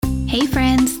Hey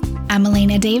friends, I'm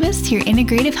Elena Davis, your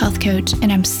integrative health coach, and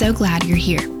I'm so glad you're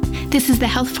here. This is the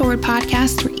Health Forward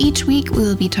podcast, where each week we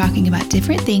will be talking about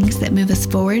different things that move us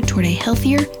forward toward a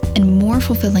healthier and more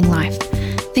fulfilling life.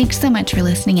 Thanks so much for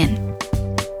listening in.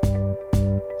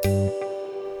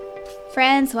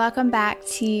 Friends, welcome back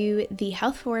to the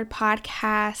Health Forward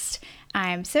podcast.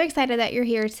 I'm so excited that you're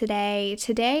here today.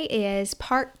 Today is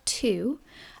part 2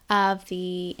 of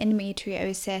the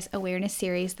endometriosis awareness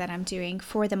series that I'm doing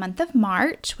for the month of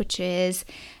March, which is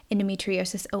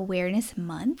Endometriosis Awareness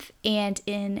Month. And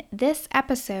in this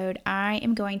episode, I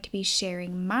am going to be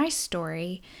sharing my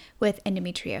story with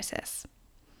endometriosis.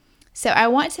 So I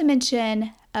want to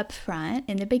mention up front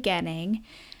in the beginning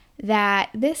that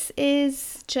this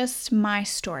is just my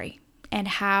story and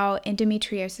how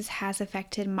endometriosis has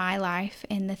affected my life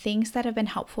and the things that have been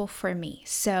helpful for me.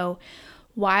 So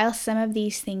while some of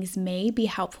these things may be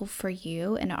helpful for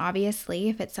you, and obviously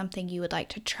if it's something you would like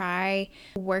to try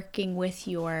working with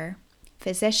your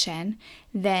physician,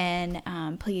 then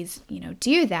please,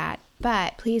 do that.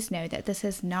 But please know that this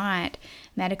is not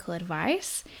medical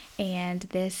advice, and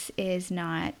this is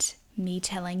not me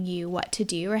telling you what to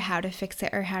do or how to fix it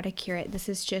or how to cure it. This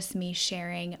is just me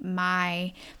sharing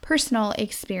my personal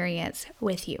experience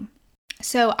with you.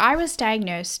 So I was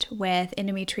diagnosed with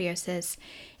endometriosis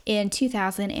in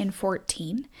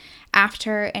 2014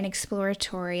 after an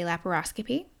exploratory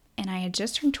laparoscopy, and I had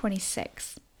just turned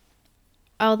 26.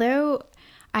 Although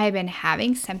I had been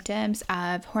having symptoms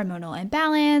of hormonal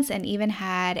imbalance and even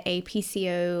had a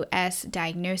PCOS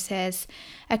diagnosis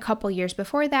a couple years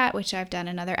before that, which I've done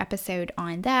another episode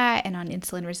on that and on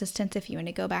insulin resistance if you want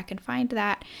to go back and find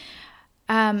that.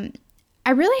 I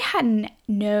really hadn't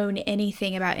known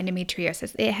anything about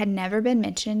endometriosis. It had never been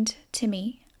mentioned to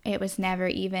me. It was never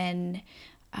even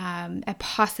a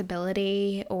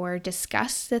possibility or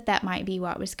discussed that might be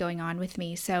what was going on with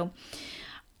me. So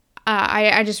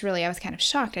I was kind of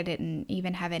shocked. I didn't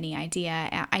even have any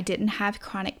idea. I didn't have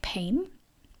chronic pain.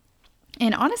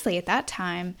 And honestly, at that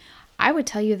time, I would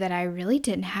tell you that I really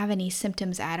didn't have any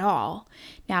symptoms at all.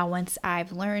 Now, once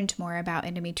I've learned more about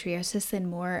endometriosis and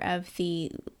more of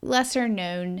the lesser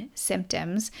known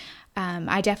symptoms,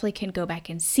 I definitely can go back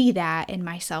and see that in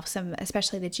myself,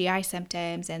 especially the GI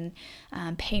symptoms and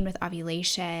pain with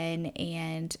ovulation.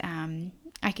 And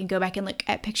I can go back and look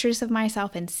at pictures of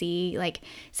myself and see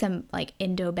some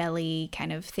endobelly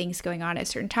kind of things going on at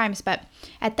certain times. But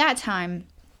at that time,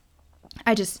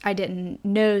 I didn't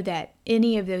know that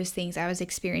any of those things I was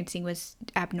experiencing was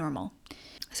abnormal.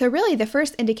 So really the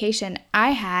first indication I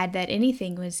had that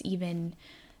anything was even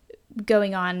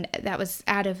going on that was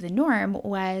out of the norm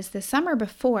was the summer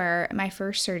before my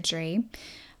first surgery.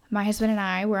 My husband and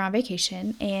I were on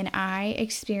vacation, and I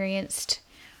experienced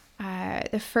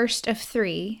the first of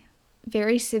 3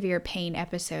 very severe pain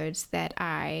episodes that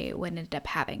I ended up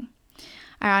having.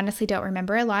 I honestly don't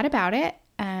remember a lot about it.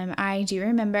 I do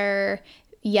remember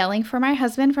yelling for my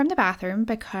husband from the bathroom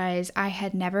because I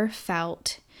had never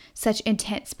felt such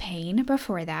intense pain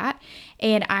before that,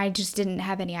 and I just didn't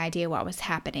have any idea what was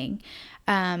happening.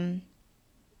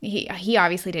 He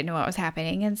obviously didn't know what was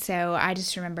happening, and so I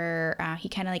just remember he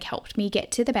kind of helped me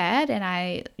get to the bed, and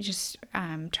I just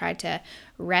tried to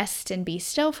rest and be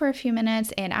still for a few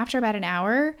minutes, and after about an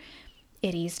hour,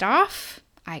 it eased off.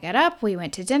 I got up, we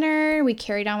went to dinner, we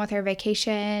carried on with our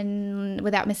vacation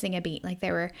without missing a beat.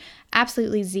 There were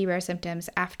absolutely 0 symptoms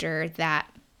after that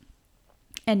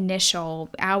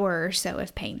initial hour or so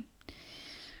of pain.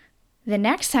 The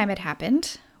next time it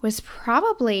happened was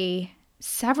probably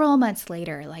several months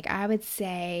later, I would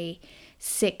say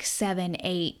 6, 7,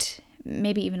 8,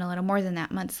 maybe even a little more than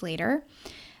that months later.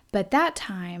 But that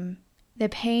time, the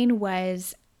pain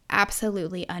was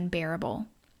absolutely unbearable.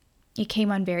 It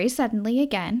came on very suddenly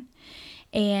again,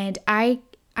 and I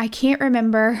can't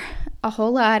remember a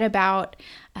whole lot about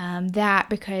that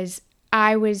because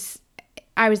I was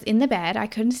in the bed. I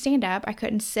couldn't stand up. I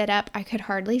couldn't sit up. I could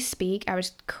hardly speak. I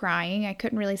was crying. I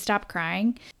couldn't really stop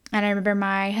crying. And I remember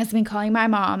my husband calling my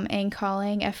mom and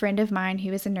calling a friend of mine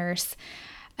who was a nurse.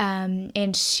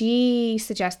 And she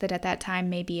suggested at that time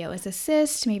maybe it was a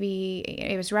cyst, maybe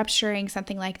it was rupturing,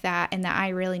 something like that, and that I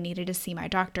really needed to see my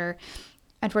doctor.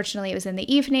 Unfortunately, it was in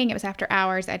the evening. It was after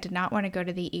hours. I did not want to go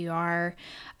to the ER.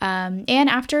 And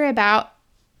after about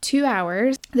 2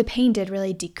 hours, the pain did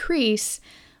really decrease.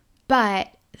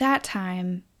 But that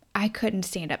time, I couldn't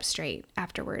stand up straight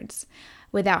afterwards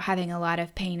without having a lot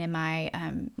of pain in my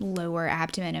lower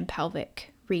abdomen and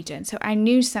pelvic region. So I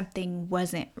knew something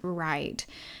wasn't right,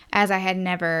 as I had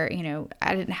never,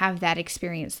 I didn't have that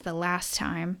experience the last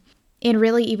time. And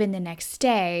really, even the next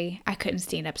day, I couldn't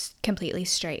stand up completely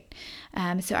straight.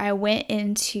 So I went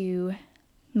into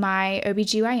my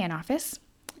OBGYN office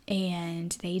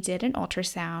and they did an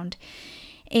ultrasound.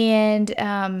 And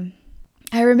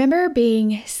I remember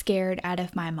being scared out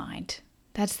of my mind.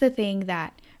 That's the thing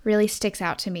that really sticks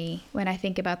out to me when I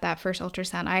think about that first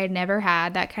ultrasound. I had never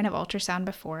had that kind of ultrasound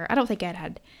before. I don't think I'd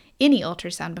had any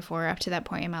ultrasound before up to that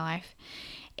point in my life.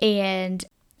 And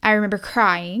I remember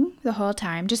crying the whole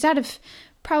time, just out of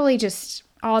probably just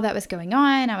all that was going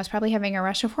on. I was probably having a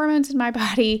rush of hormones in my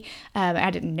body. I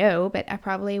didn't know, but I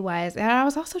probably was. And I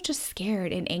was also just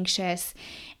scared and anxious.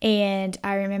 And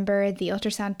I remember the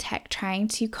ultrasound tech trying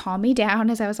to calm me down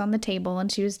as I was on the table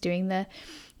and she was doing the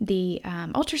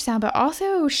ultrasound, but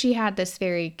also she had this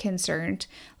very concerned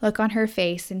look on her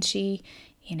face, and she,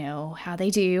 how they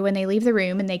do when they leave the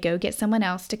room and they go get someone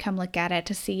else to come look at it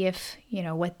to see if,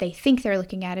 what they think they're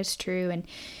looking at is true. And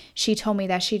she told me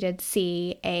that she did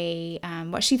see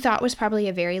what she thought was probably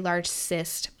a very large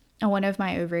cyst on one of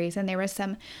my ovaries, and there was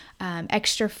some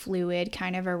extra fluid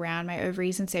kind of around my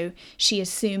ovaries. And so she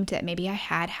assumed that maybe I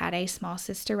had a small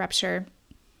cyst or rupture,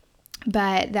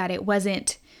 but that it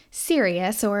wasn't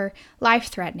serious or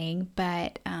life-threatening.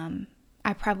 But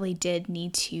I probably did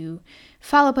need to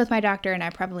follow up with my doctor, and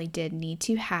I probably did need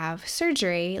to have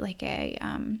surgery, like a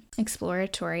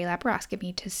exploratory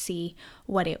laparoscopy, to see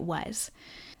what it was.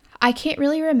 I can't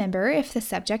really remember if the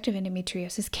subject of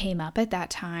endometriosis came up at that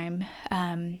time.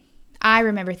 I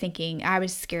remember thinking I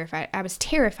was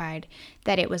terrified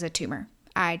that it was a tumor.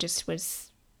 I just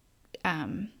was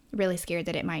really scared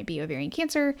that it might be ovarian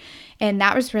cancer, and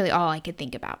that was really all I could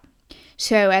think about.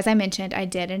 So as I mentioned, I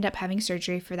did end up having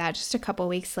surgery for that just a couple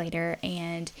weeks later,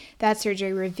 and that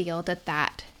surgery revealed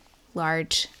that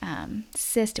large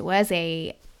cyst was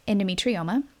a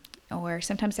endometrioma, or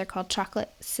sometimes they're called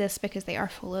chocolate cysts because they are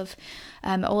full of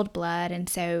old blood, and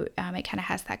so it kind of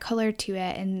has that color to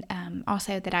it. And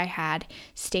also that I had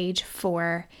stage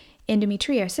 4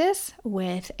 endometriosis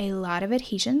with a lot of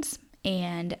adhesions,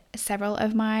 and several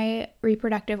of my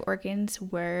reproductive organs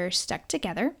were stuck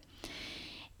together.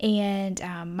 And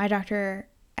my doctor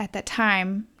at that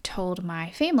time told my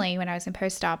family when I was in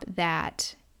post-op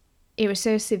that it was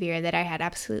so severe that I had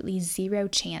absolutely zero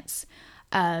chance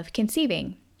of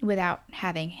conceiving without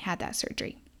having had that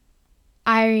surgery.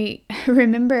 I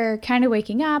remember kind of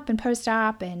waking up in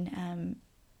post-op and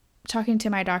talking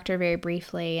to my doctor very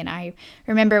briefly. And I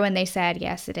remember when they said,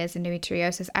 yes, it is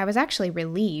endometriosis, I was actually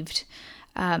relieved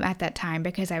at that time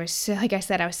because I was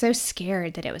so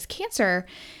scared that it was cancer.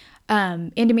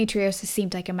 Endometriosis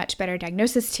seemed like a much better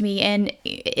diagnosis to me, and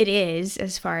it is,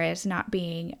 as far as not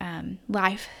being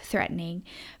life-threatening,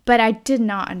 but I did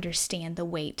not understand the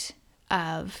weight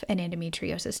of an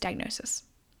endometriosis diagnosis.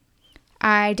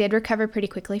 I did recover pretty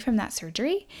quickly from that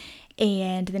surgery,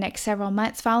 and the next several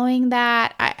months following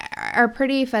that are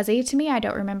pretty fuzzy to me. I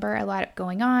don't remember a lot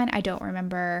going on. I don't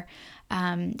remember,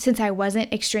 since I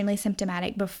wasn't extremely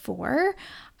symptomatic before,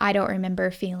 I don't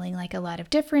remember feeling like a lot of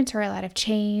difference or a lot of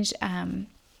change.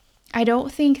 I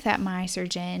don't think that my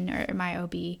surgeon or my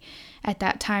OB at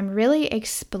that time really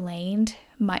explained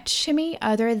much to me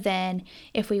other than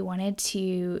if we wanted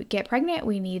to get pregnant,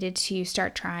 we needed to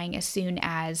start trying as soon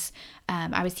as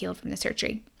I was healed from the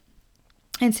surgery.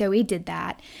 And so we did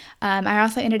that. I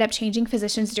also ended up changing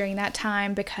physicians during that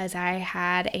time because I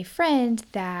had a friend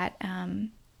that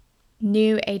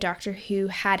knew a doctor who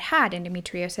had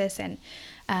endometriosis, and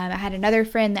I had another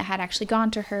friend that had actually gone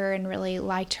to her and really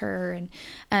liked her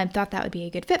and thought that would be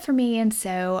a good fit for me. And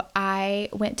so I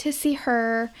went to see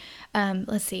her.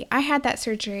 I had that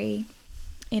surgery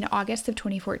in August of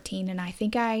 2014, and I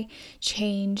think I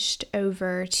changed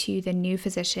over to the new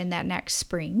physician that next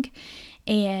spring.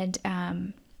 And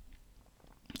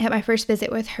at my first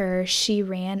visit with her, she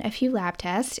ran a few lab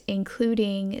tests,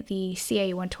 including the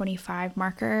CA-125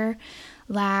 marker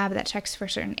lab that checks for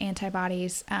certain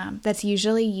antibodies. That's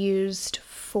usually used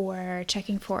for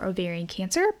checking for ovarian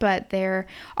cancer, but there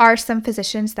are some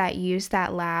physicians that use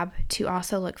that lab to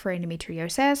also look for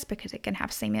endometriosis because it can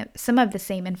have some of the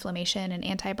same inflammation and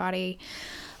antibody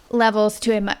levels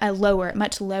to a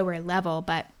much lower level,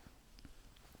 but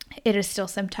it is still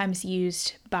sometimes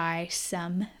used by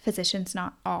some physicians,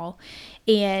 not all.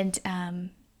 And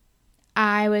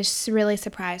I was really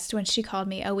surprised when she called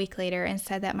me a week later and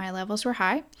said that my levels were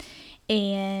high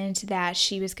and that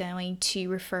she was going to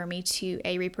refer me to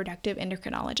a reproductive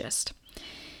endocrinologist.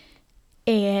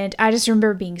 And I just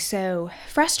remember being so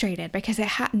frustrated because it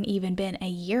hadn't even been a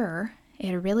year.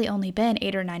 It had really only been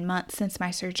 8 or 9 months since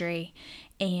my surgery,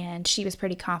 and she was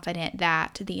pretty confident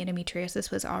that the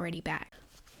endometriosis was already back.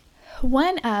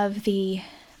 One of the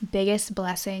biggest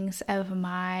blessings of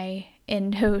my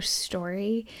endo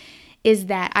story is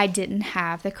that I didn't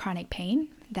have the chronic pain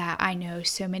that I know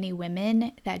so many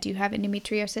women that do have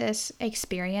endometriosis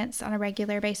experience on a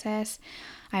regular basis.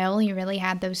 I only really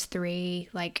had those 3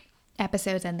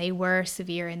 episodes, and they were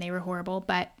severe and they were horrible.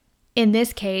 But in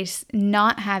this case,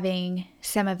 not having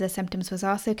some of the symptoms was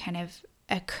also kind of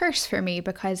a curse for me,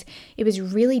 because it was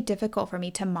really difficult for me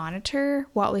to monitor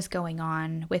what was going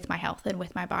on with my health and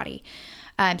with my body.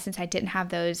 Since I didn't have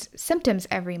those symptoms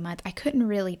every month, I couldn't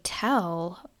really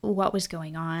tell what was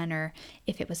going on, or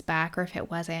if it was back or if it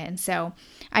wasn't. And so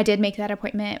I did make that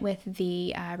appointment with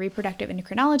the reproductive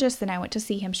endocrinologist, and I went to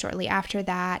see him shortly after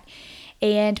that.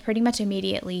 And pretty much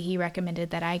immediately he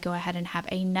recommended that I go ahead and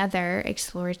have another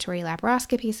exploratory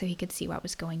laparoscopy so he could see what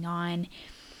was going on.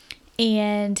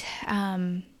 And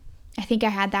I think I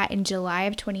had that in July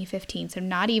of 2015, so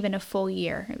not even a full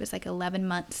year. It was 11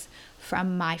 months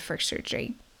from my first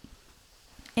surgery.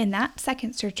 And that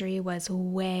second surgery was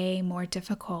way more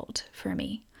difficult for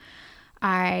me.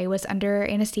 I was under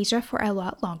anesthesia for a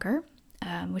lot longer,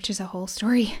 which is a whole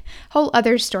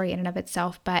other story in and of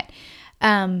itself. But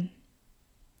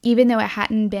even though it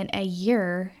hadn't been a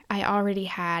year, I already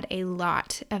had a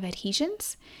lot of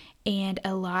adhesions and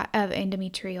a lot of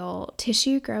endometrial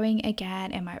tissue growing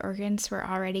again, and my organs were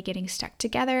already getting stuck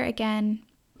together again.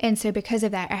 And so because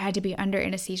of that, I had to be under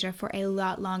anesthesia for a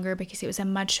lot longer, because it was a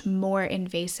much more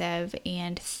invasive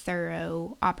and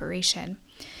thorough operation.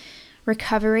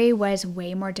 Recovery was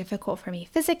way more difficult for me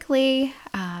physically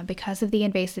because of the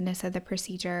invasiveness of the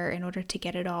procedure. In order to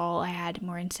get it all, I had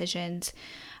more incisions,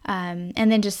 and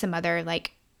then just some other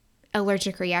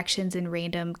allergic reactions and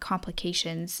random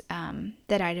complications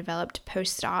that I developed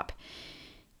post-op.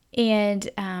 And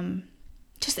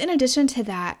just in addition to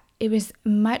that, it was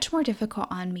much more difficult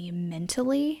on me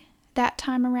mentally that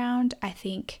time around. I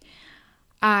think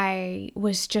I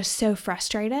was just so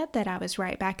frustrated that I was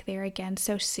right back there again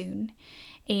so soon.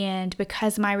 And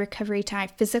because my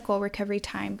physical recovery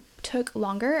time took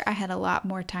longer, I had a lot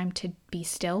more time to be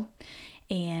still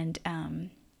and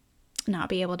not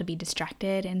be able to be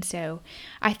distracted. And so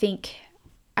I think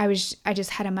I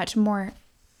just had a much more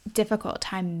difficult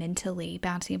time mentally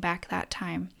bouncing back that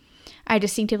time. I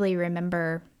distinctively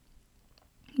remember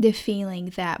the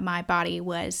feeling that my body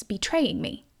was betraying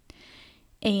me,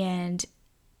 and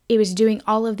it was doing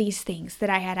all of these things that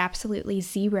I had absolutely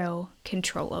zero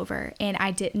control over, and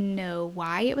I didn't know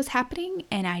why it was happening,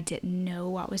 and I didn't know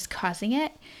what was causing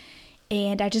it,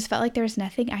 and I just felt like there was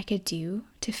nothing I could do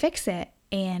to fix it.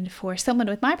 And for someone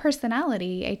with my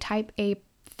personality, a type A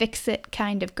fix-it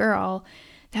kind of girl,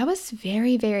 that was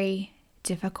very, very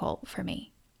difficult for me.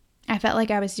 I felt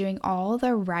like I was doing all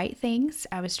the right things.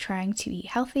 I was trying to eat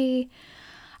healthy.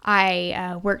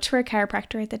 I worked for a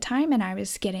chiropractor at the time, and I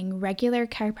was getting regular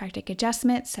chiropractic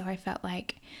adjustments. So I felt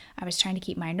like I was trying to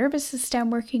keep my nervous system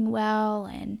working well,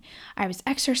 and I was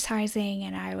exercising,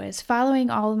 and I was following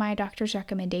all of my doctor's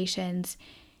recommendations.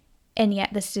 And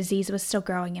yet this disease was still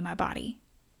growing in my body.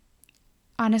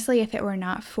 Honestly, if it were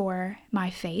not for my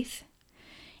faith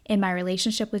in my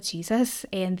relationship with Jesus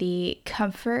and the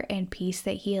comfort and peace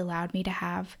that he allowed me to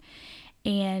have,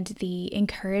 and the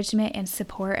encouragement and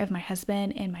support of my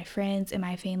husband and my friends and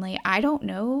my family, I don't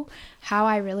know how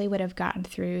I really would have gotten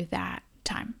through that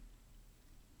time.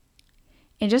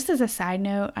 And just as a side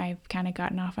note, I've kind of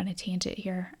gotten off on a tangent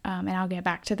here, and I'll get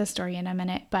back to the story in a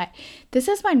minute, but this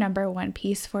is my number one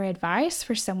piece for advice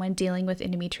for someone dealing with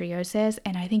endometriosis,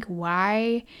 and I think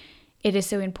why it is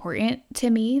so important to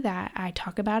me that I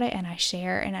talk about it and I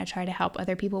share and I try to help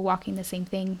other people walking the same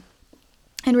thing.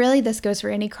 And really, this goes for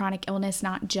any chronic illness,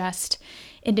 not just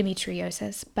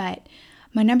endometriosis, but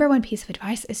my number one piece of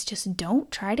advice is just don't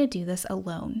try to do this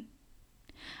alone.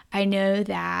 I know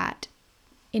that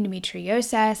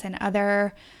endometriosis and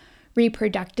other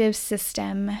reproductive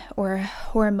system or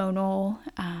hormonal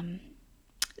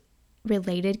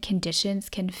related conditions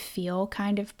can feel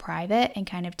kind of private and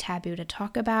kind of taboo to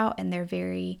talk about, and they're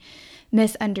very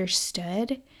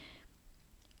misunderstood.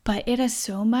 But it is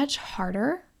so much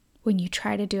harder when you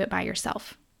try to do it by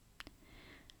yourself.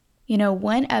 You know,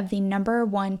 one of the number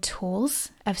one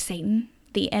tools of Satan,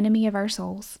 the enemy of our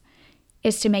souls,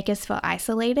 is to make us feel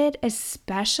isolated,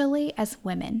 especially as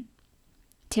women,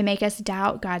 to make us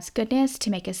doubt God's goodness, to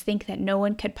make us think that no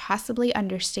one could possibly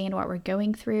understand what we're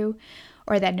going through,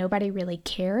 or that nobody really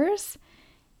cares.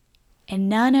 And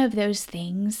none of those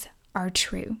things are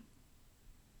true.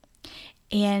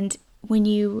 And when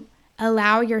you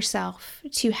allow yourself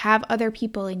to have other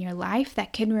people in your life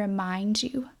that can remind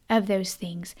you of those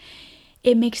things,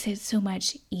 it makes it so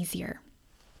much easier.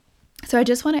 So I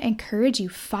just want to encourage you,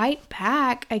 fight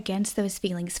back against those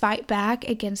feelings, fight back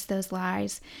against those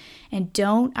lies, and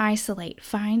don't isolate.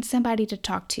 Find somebody to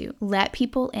talk to. Let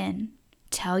people in.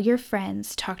 Tell your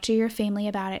friends. Talk to your family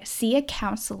about it. See a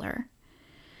counselor.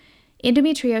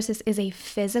 Endometriosis is a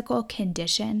physical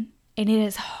condition, and it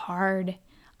is hard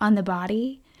on the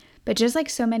body. But just like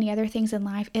so many other things in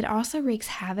life, it also wreaks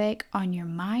havoc on your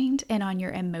mind and on your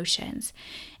emotions.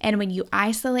 And when you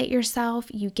isolate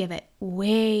yourself, you give it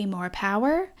way more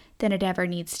power than it ever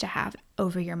needs to have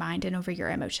over your mind and over your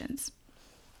emotions.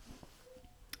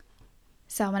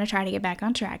 So I'm going to try to get back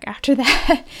on track after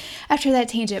that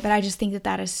tangent, but I just think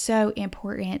that is so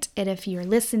important. And if you're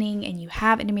listening and you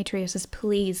have endometriosis,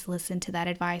 please listen to that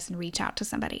advice and reach out to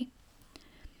somebody.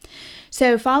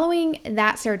 So following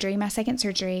that surgery, my second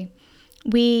surgery,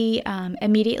 we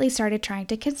immediately started trying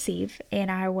to conceive,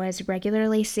 and I was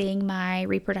regularly seeing my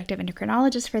reproductive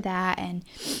endocrinologist for that, and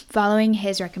following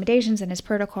his recommendations and his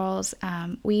protocols.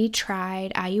 We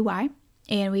tried IUI,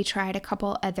 and we tried a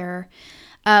couple other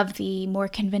of the more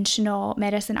conventional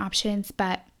medicine options,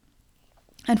 but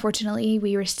unfortunately,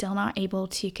 we were still not able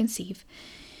to conceive.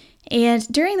 And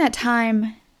during that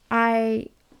time, my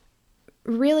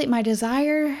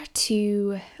desire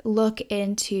to look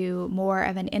into more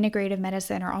of an integrative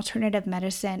medicine or alternative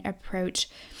medicine approach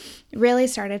really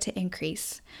started to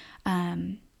increase.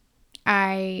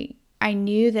 I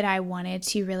knew that I wanted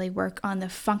to really work on the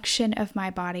function of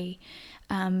my body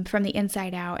from the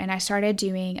inside out, and I started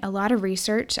doing a lot of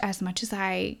research as much as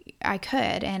I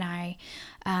could, and I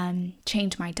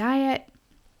changed my diet.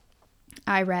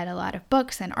 I read a lot of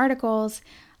books and articles.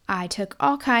 I took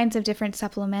all kinds of different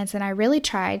supplements, and I really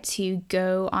tried to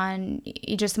go on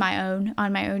just my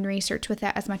own research with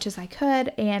that as much as I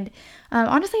could. And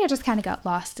honestly, I just kind of got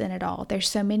lost in it all. There's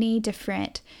so many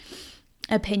different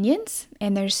opinions,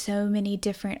 and there's so many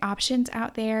different options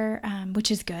out there,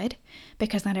 which is good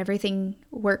because not everything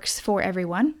works for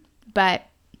everyone, but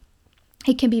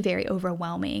it can be very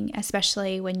overwhelming,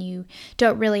 especially when you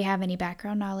don't really have any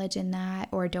background knowledge in that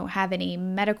or don't have any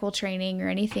medical training or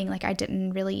anything like I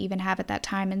didn't really even have at that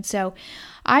time. And so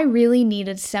I really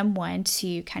needed someone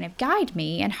to kind of guide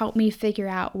me and help me figure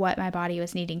out what my body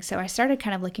was needing. So I started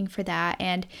kind of looking for that.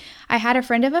 And I had a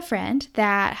friend of a friend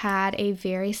that had a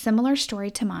very similar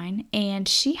story to mine, and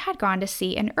she had gone to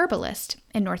see an herbalist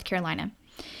in North Carolina.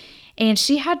 And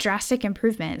she had drastic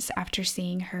improvements after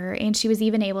seeing her, and she was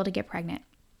even able to get pregnant.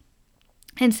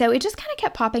 And so it just kind of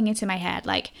kept popping into my head,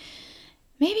 like,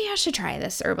 maybe I should try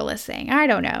this herbalist thing. I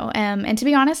don't know. And to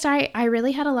be honest, I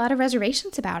really had a lot of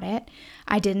reservations about it.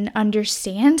 I didn't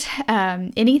understand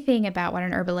anything about what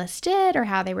an herbalist did or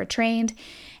how they were trained,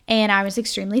 and I was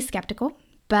extremely skeptical.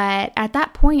 But at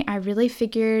that point, I really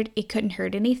figured it couldn't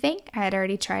hurt anything. I had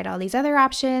already tried all these other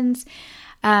options.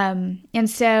 And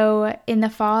so in the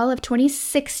fall of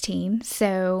 2016,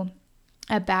 so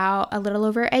about a little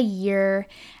over a year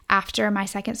after my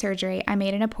second surgery, I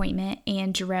made an appointment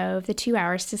and drove the 2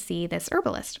 hours to see this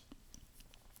herbalist.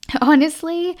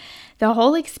 Honestly, the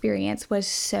whole experience was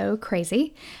so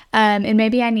crazy. And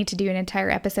maybe I need to do an entire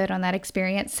episode on that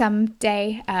experience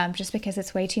someday, just because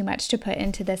it's way too much to put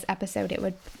into this episode. It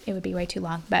would be way too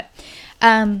long. But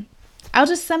I'll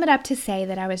just sum it up to say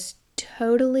that I was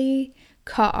totally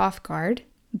caught off guard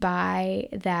by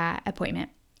that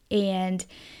appointment. And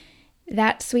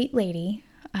that sweet lady,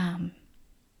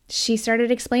 she started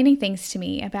explaining things to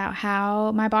me about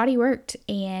how my body worked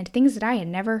and things that I had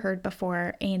never heard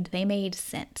before, and they made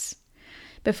sense.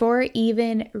 Before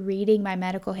even reading my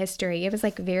medical history, it was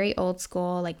like very old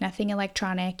school, like nothing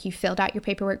electronic. You filled out your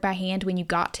paperwork by hand when you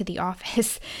got to the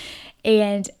office.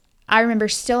 And I remember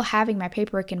still having my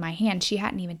paperwork in my hand. She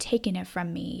hadn't even taken it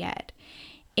from me yet.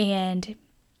 And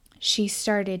she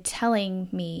started telling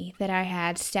me that I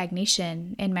had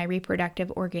stagnation in my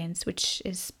reproductive organs, which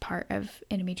is part of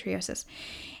endometriosis,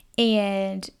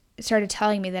 and started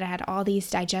telling me that I had all these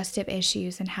digestive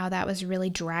issues and how that was really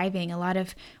driving a lot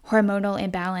of hormonal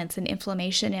imbalance and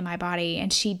inflammation in my body.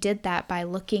 And she did that by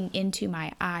looking into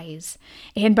my eyes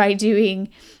and by doing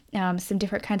some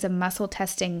different kinds of muscle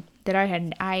testing that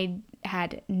I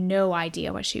had no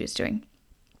idea what she was doing.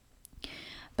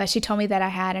 But she told me that I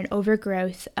had an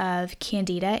overgrowth of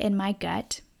candida in my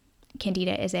gut.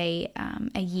 Candida is a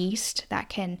yeast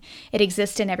that it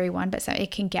exists in everyone, but so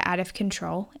it can get out of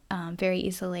control very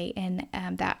easily.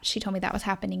 And that she told me that was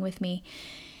happening with me.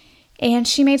 And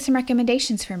she made some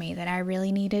recommendations for me that I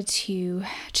really needed to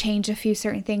change a few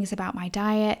certain things about my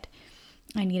diet.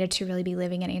 I needed to really be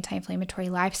living an anti-inflammatory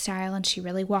lifestyle, and she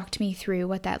really walked me through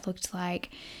what that looked like.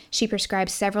 She prescribed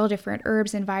several different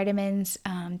herbs and vitamins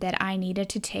that I needed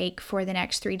to take for the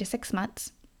next 3 to 6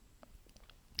 months.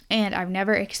 And I've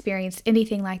never experienced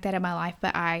anything like that in my life,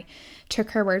 but I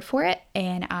took her word for it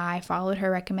and I followed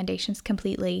her recommendations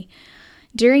completely.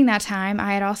 During that time,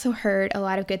 I had also heard a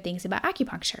lot of good things about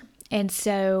acupuncture. And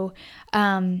so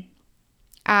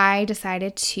I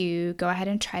decided to go ahead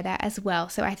and try that as well.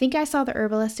 So I think I saw the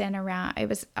herbalist in around, it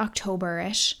was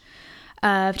October-ish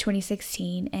of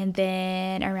 2016. And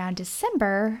then around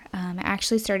December, I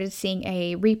actually started seeing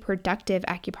a reproductive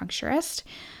acupuncturist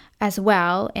as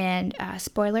well. And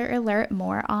spoiler alert,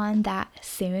 more on that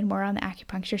soon, more on the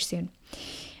acupuncture soon.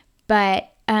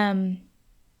 But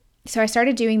so I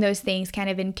started doing those things kind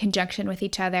of in conjunction with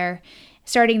each other,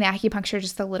 starting the acupuncture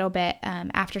just a little bit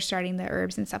after starting the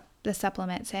herbs and the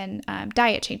supplements and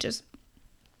diet changes.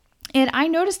 And I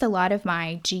noticed a lot of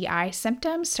my GI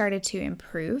symptoms started to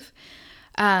improve.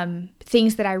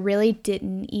 Things that I really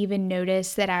didn't even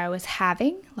notice that I was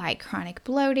having, like chronic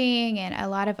bloating and a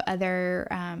lot of other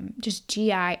just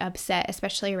GI upset,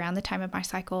 especially around the time of my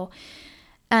cycle,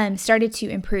 started to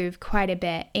improve quite a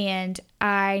bit. And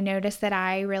I noticed that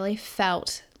I really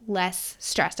felt less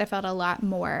stressed. I felt a lot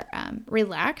more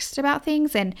relaxed about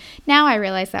things. And now I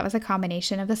realize that was a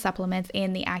combination of the supplements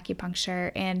and the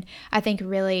acupuncture. And I think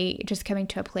really just coming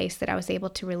to a place that I was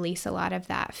able to release a lot of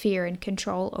that fear and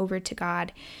control over to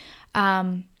God.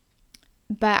 But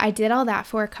I did all that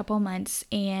for a couple months.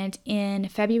 And in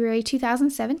February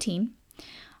 2017,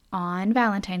 on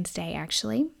Valentine's Day,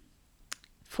 actually,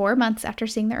 4 months after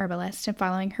seeing the herbalist and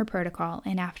following her protocol,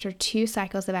 and after 2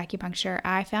 cycles of acupuncture,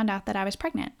 I found out that I was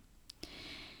pregnant.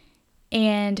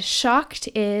 And shocked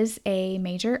is a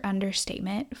major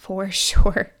understatement for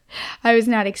sure. I was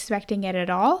not expecting it at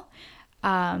all.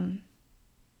 I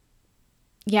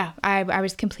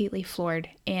was completely floored.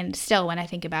 And still, when I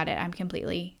think about it, I'm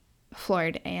completely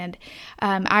floored. And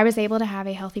I was able to have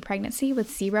a healthy pregnancy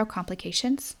with 0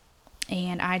 complications.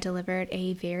 And I delivered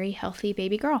a very healthy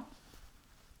baby girl.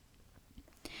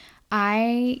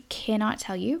 I cannot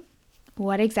tell you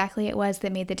what exactly it was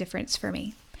that made the difference for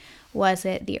me. Was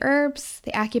it the herbs,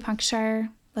 the acupuncture?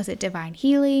 Was it divine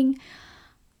healing?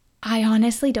 I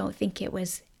honestly don't think it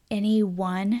was any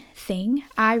one thing.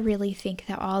 I really think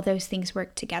that all those things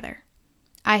work together.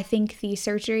 I think the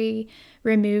surgery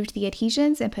removed the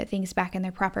adhesions and put things back in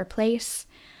their proper place.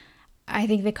 I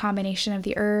think the combination of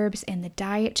the herbs and the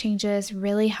diet changes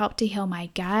really helped to heal my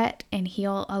gut and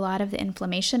heal a lot of the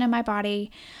inflammation in my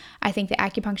body. I think the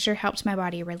acupuncture helped my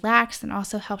body relax and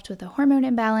also helped with the hormone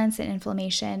imbalance and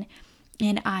inflammation.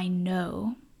 And I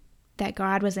know that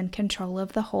God was in control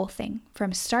of the whole thing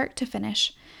from start to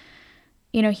finish.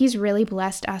 You know, He's really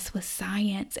blessed us with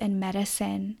science and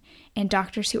medicine and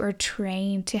doctors who are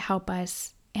trained to help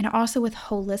us, and also with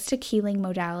holistic healing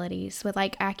modalities with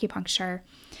like acupuncture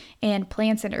and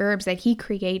plants and herbs that He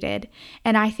created.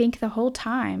 And I think the whole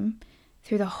time,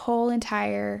 through the whole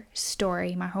entire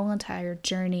story, my whole entire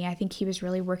journey, I think He was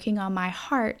really working on my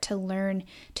heart to learn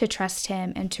to trust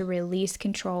Him and to release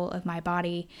control of my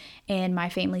body and my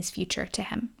family's future to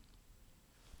Him.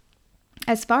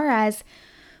 As far as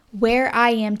where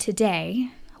I am today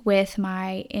with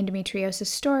my endometriosis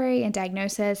story and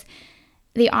diagnosis,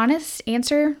 the honest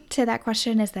answer to that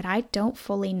question is that I don't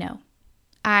fully know.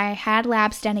 I had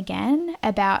labs done again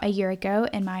about a year ago,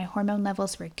 and my hormone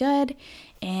levels were good,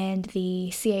 and the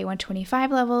CA125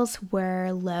 levels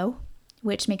were low,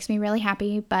 which makes me really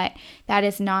happy, but that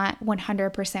is not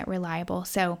 100% reliable.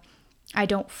 So I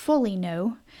don't fully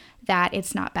know that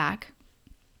it's not back.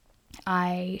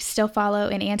 I still follow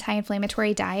an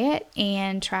anti-inflammatory diet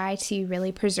and try to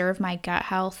really preserve my gut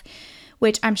health,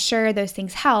 which I'm sure those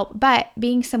things help. But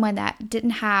being someone that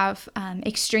didn't have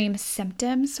extreme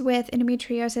symptoms with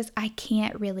endometriosis, I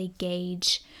can't really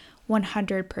gauge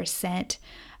 100%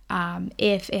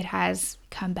 if it has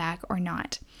come back or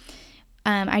not.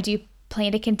 I do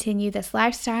plan to continue this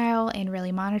lifestyle and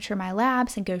really monitor my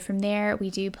labs and go from there. We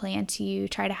do plan to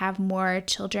try to have more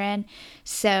children,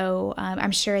 so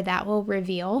I'm sure that will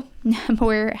reveal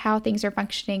more how things are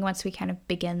functioning once we kind of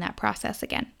begin that process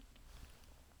again.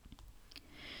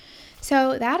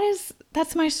 So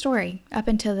that's my story up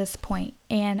until this point,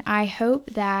 and I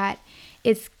hope that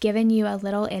it's given you a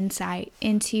little insight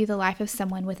into the life of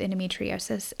someone with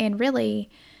endometriosis. And really,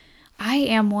 I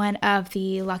am one of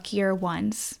the luckier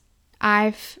ones.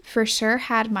 I've for sure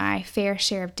had my fair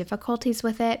share of difficulties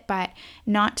with it, but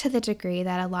not to the degree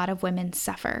that a lot of women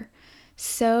suffer.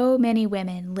 So many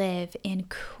women live in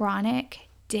chronic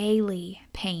daily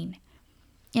pain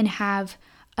and have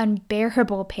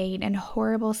unbearable pain and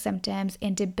horrible symptoms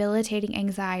and debilitating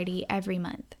anxiety every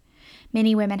month.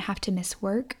 Many women have to miss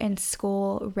work and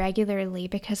school regularly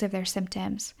because of their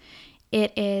symptoms.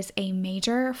 It is a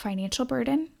major financial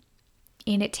burden.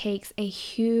 and it takes a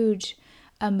huge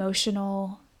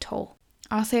emotional toll.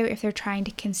 Also, if they're trying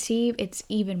to conceive, it's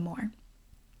even more.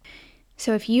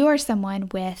 So if you are someone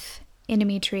with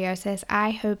endometriosis,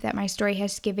 I hope that my story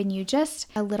has given you just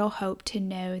a little hope to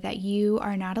know that you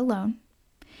are not alone,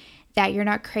 that you're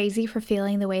not crazy for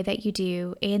feeling the way that you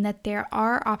do, and that there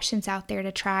are options out there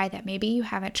to try that maybe you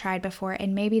haven't tried before,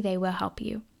 and maybe they will help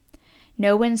you.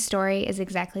 No one's story is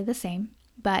exactly the same,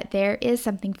 but there is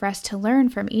something for us to learn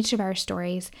from each of our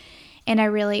stories, and I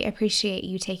really appreciate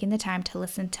you taking the time to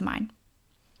listen to mine.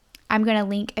 I'm going to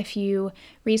link a few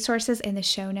resources in the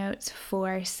show notes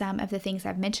for some of the things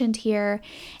I've mentioned here.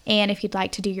 And if you'd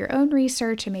like to do your own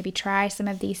research and maybe try some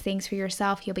of these things for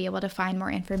yourself, you'll be able to find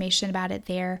more information about it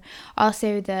there.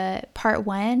 Also, the part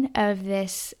 1 of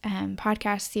this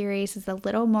podcast series is a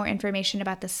little more information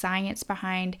about the science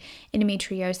behind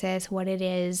endometriosis, what it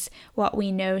is, what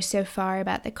we know so far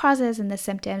about the causes and the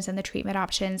symptoms and the treatment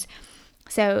options.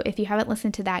 So if you haven't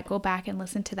listened to that, go back and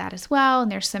listen to that as well. And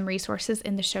there's some resources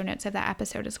in the show notes of that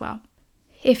episode as well.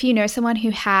 If you know someone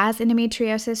who has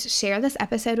endometriosis, share this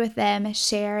episode with them,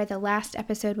 share the last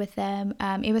episode with them.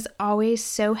 It was always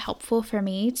so helpful for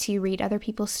me to read other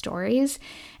people's stories,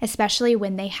 especially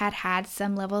when they had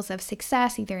some levels of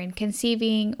success, either in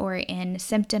conceiving or in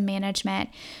symptom management.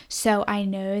 So I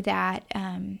know that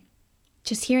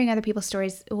just hearing other people's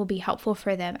stories will be helpful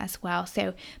for them as well.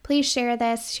 So please share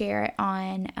this, share it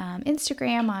on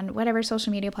Instagram, on whatever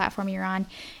social media platform you're on,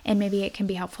 and maybe it can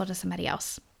be helpful to somebody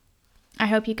else. I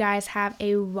hope you guys have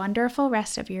a wonderful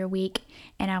rest of your week,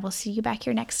 and I will see you back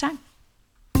here next time.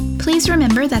 Please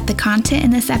remember that the content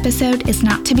in this episode is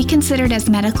not to be considered as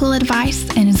medical advice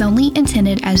and is only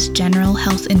intended as general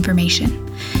health information.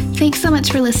 Thanks so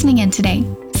much for listening in today.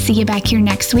 See you back here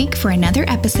next week for another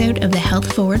episode of the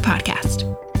Health Forward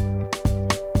Podcast.